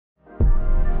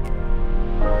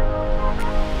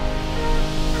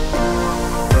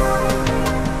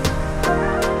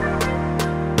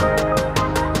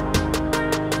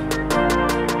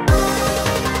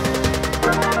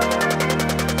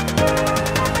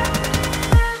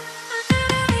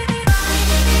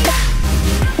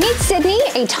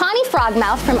a tawny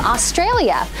frogmouth from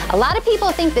Australia. A lot of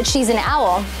people think that she's an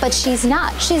owl, but she's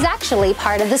not. She's actually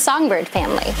part of the songbird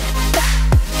family.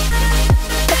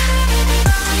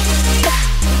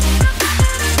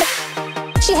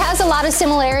 She has a lot of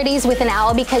similarities with an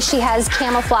owl because she has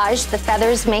camouflage. The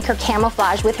feathers make her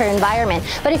camouflage with her environment.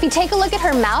 But if you take a look at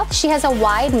her mouth, she has a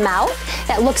wide mouth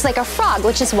that looks like a frog,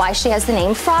 which is why she has the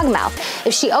name frogmouth.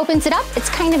 If she opens it up, it's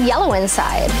kind of yellow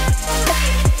inside.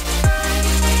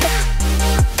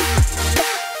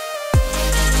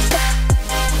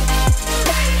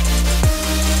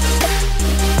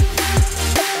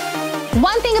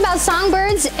 One thing about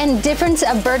songbirds and difference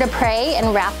of bird of prey and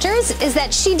raptors is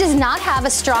that she does not have a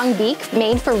strong beak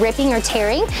made for ripping or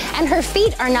tearing, and her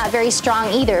feet are not very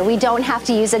strong either. We don't have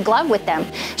to use a glove with them.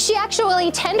 She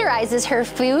actually tenderizes her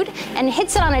food and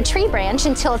hits it on a tree branch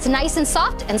until it's nice and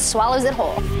soft and swallows it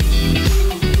whole.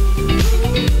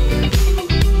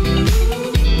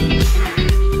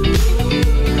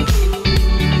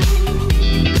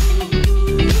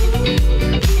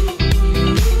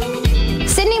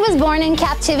 Born in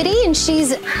captivity, and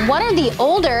she's one of the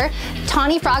older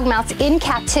tawny frogmouths in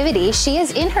captivity. She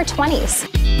is in her 20s.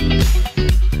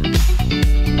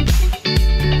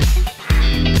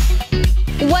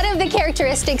 One of the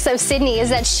characteristics of Sydney is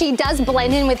that she does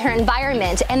blend in with her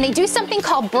environment, and they do something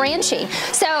called branching.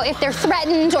 So if they're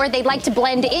threatened or they'd like to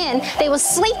blend in, they will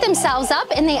sleek themselves up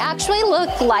and they actually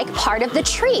look like part of the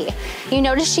tree. You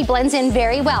notice she blends in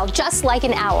very well, just like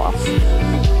an owl.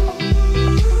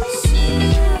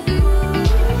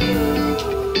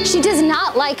 She does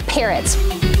not like parrots.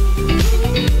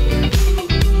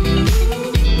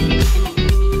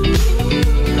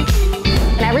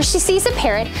 Whenever she sees a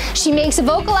parrot, she makes a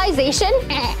vocalization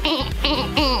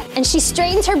and she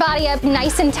straightens her body up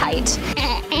nice and tight.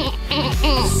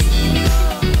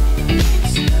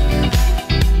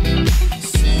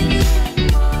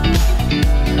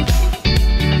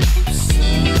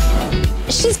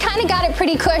 She's kind of got it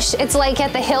pretty cush. It's like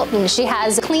at the Hilton. She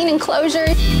has clean enclosure.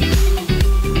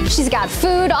 She's got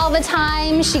food all the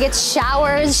time, she gets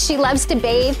showers, she loves to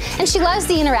bathe, and she loves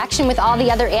the interaction with all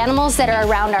the other animals that are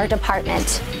around our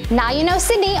department. Now you know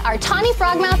Sydney, our tawny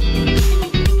frogmouth.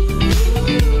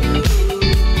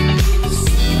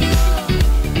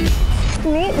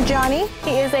 Meet Johnny.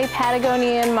 He is a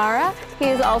Patagonian Mara. He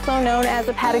is also known as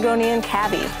a Patagonian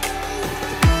Tabby.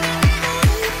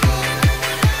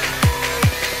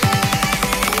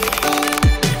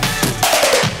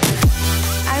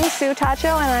 Sue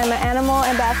Tacho, and I'm an Animal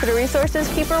Ambassador Resources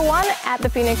Keeper 1 at the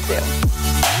Phoenix Zoo.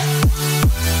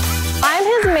 I'm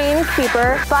his main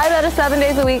keeper. 5 out of 7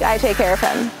 days a week I take care of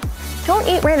him. Don't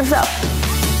eat random stuff.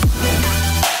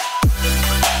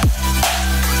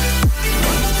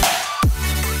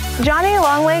 Johnny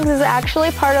Longlegs is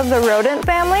actually part of the rodent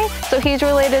family, so he's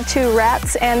related to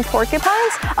rats and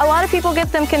porcupines. A lot of people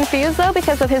get them confused though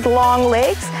because of his long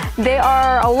legs. They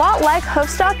are a lot like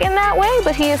hoofstock in that way,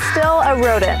 but he is still a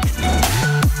rodent.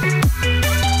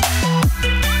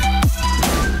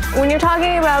 When you're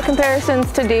talking about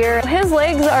comparisons to deer, his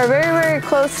legs are very, very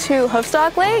close to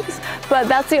hoofstock legs, but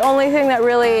that's the only thing that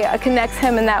really connects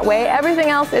him in that way. Everything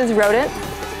else is rodent.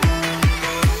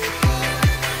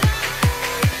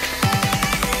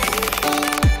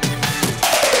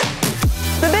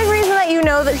 You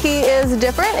know that he is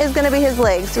different is going to be his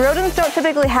legs. Rodents don't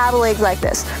typically have legs like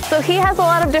this. So he has a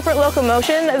lot of different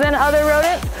locomotion than other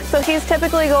rodents. So he's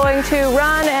typically going to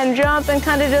run and jump and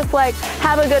kind of just like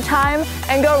have a good time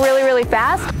and go really, really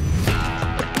fast.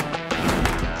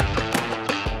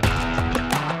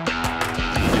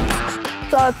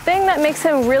 So a thing that makes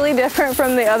him really different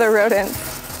from the other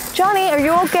rodents. Johnny, are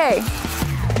you okay?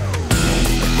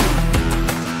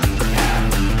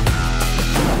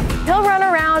 He'll run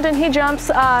around and he jumps.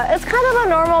 It's kind of a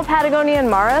normal Patagonian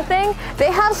Mara thing.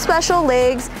 They have special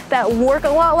legs that work a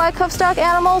lot like hoofstock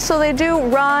animals, so they do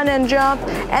run and jump,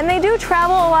 and they do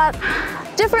travel a lot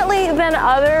differently than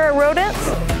other rodents.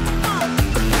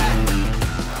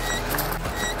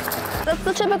 That's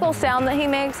the typical sound that he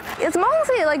makes. It's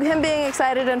mostly like him being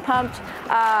excited and pumped.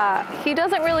 He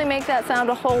doesn't really make that sound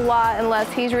a whole lot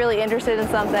unless he's really interested in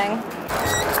something.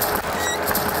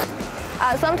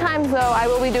 Sometimes though, I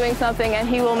will be doing something and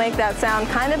he will make that sound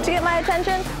kind of to get my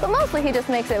attention, but mostly he just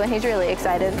makes it when he's really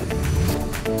excited.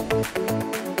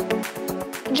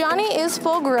 Johnny is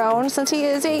full grown since he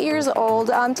is 8 years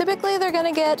old. Typically they're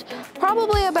gonna get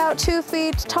probably about 2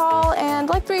 feet tall and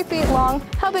like 3 feet long.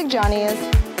 How big Johnny is.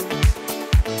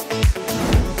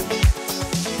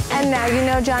 And now you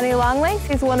know Johnny Longlegs.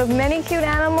 He's one of many cute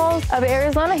animals of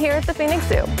Arizona here at the Phoenix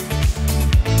Zoo.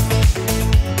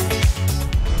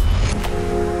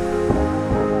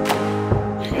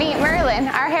 Meet Merlin,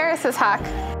 Harris's hawk.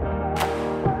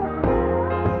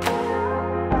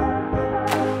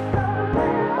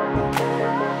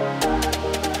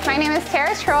 My name is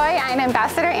Tara Troy. I'm an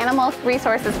Ambassador Animal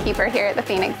Resources Keeper here at the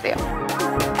Phoenix Zoo.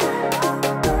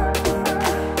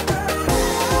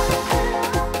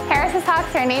 Harris's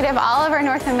hawks are native all over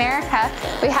North America.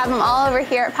 We have them all over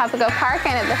here at Papago Park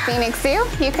and at the Phoenix Zoo.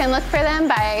 You can look for them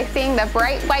by seeing the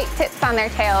bright white tips on their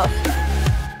tails.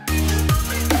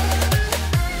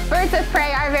 Birds of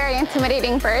prey are very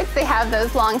intimidating birds. They have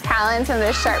those long talons and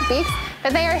those sharp beaks,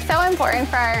 but they are so important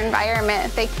for our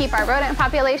environment. They keep our rodent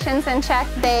populations in check.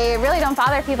 They really don't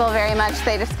bother people very much.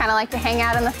 They just kind of like to hang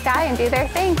out in the sky and do their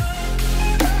thing.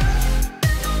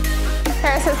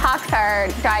 Harris's hawks are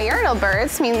diurnal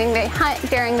birds, meaning they hunt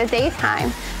during the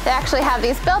daytime. They actually have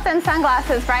these built-in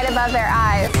sunglasses right above their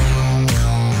eyes.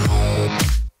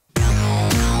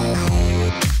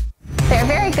 They're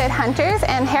very good hunters,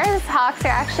 and Harris's hawks are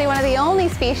actually one of the only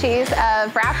species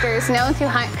of raptors known to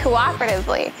hunt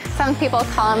cooperatively. Some people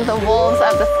call them the wolves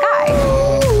of the sky.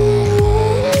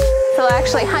 So they'll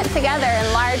actually hunt together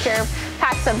in larger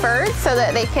packs of birds so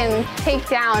that they can take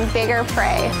down bigger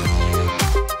prey.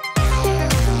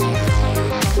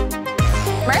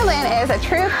 Merlin is a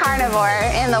true carnivore.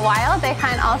 In the wild, they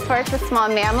hunt all sorts of small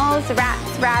mammals,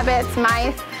 rats, rabbits,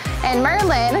 mice, and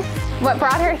Merlin, what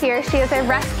brought her here, she is a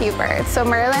rescue bird. So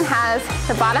Merlin has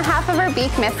the bottom half of her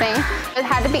beak missing. It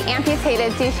had to be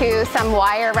amputated due to some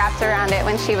wire wrapped around it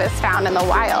when she was found in the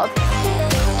wild.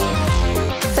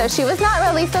 So she was not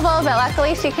releasable, but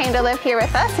luckily she came to live here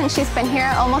with us, and she's been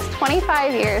here almost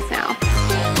 25 years now.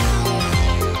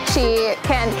 She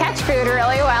can catch food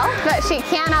really well, but she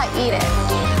cannot eat it.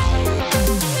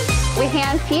 We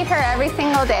hand feed her every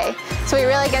single day, so we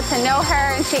really get to know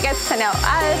her and she gets to know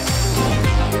us.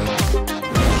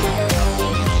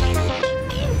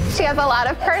 She has a lot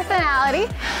of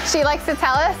personality. She likes to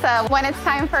tell us when it's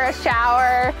time for a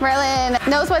shower. Merlin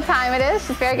knows what time it is.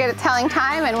 She's very good at telling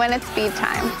time and when it's feed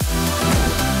time.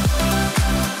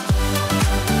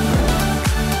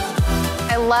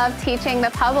 I love teaching the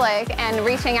public and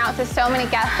reaching out to so many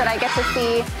guests that I get to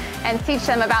see and teach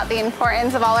them about the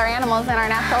importance of all our animals in our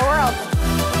natural world.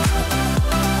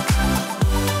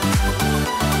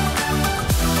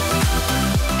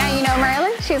 And you know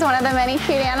Merlin, she's one of the many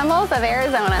cute animals of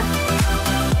Arizona.